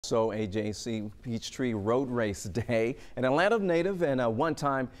So AJC Peachtree Road Race Day, an Atlanta native and a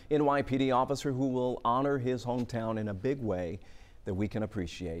one-time NYPD officer who will honor his hometown in a big way that we can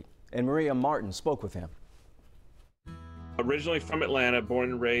appreciate. And Maria Martin spoke with him. Originally from Atlanta,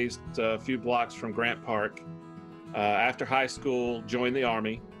 born and raised a few blocks from Grant Park. After high school, joined the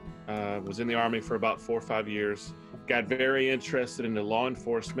Army. Was in the Army for about 4 or 5 years. Got very interested in the law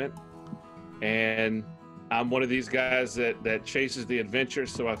enforcement, and I'm one of these guys that chases the adventure,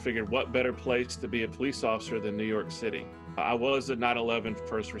 so I figured what better place to be a police officer than New York City. I was a 9/11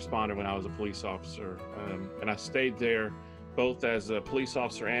 first responder when I was a police officer, and I stayed there both as a police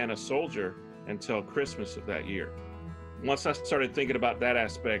officer and a soldier until Christmas of that year. Once I started thinking about that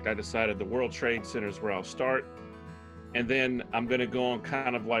aspect, I decided the World Trade Center is where I'll start, and then I'm going to go on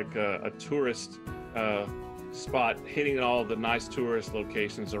kind of like a tourist spot, hitting all the nice tourist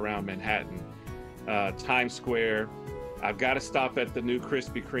locations around Manhattan. Times Square. I've got to stop at the new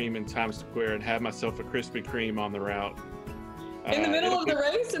Krispy Kreme in Times Square and have myself a Krispy Kreme on the route. In the middle of the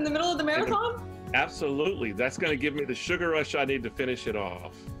race? In the middle of the marathon? Absolutely. That's going to give me the sugar rush I need to finish it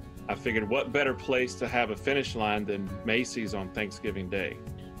off. I figured what better place to have a finish line than Macy's on Thanksgiving Day.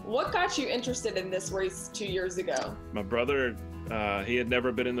 What got you interested in this race 2 years ago? My brother, he had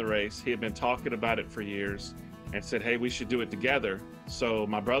never been in the race. He had been talking about it for years and said, hey, we should do it together. So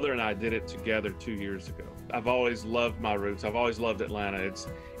my brother and I did it together 2 years ago. I've always loved my roots. I've always loved Atlanta.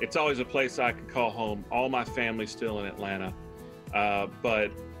 It's always a place I can call home. All my family's still in Atlanta.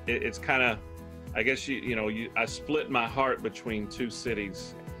 But it's kind of, I guess, I split my heart between two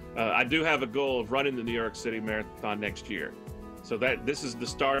cities. I do have a goal of running the New York City Marathon next year. So this is the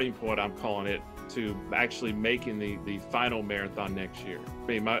starting point, I'm calling it, to actually making the final marathon next year.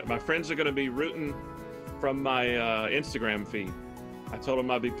 My friends are going to be rooting from my Instagram feed. I told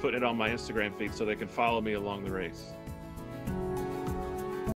them I'd be putting it on my Instagram feed so they can follow me along the race.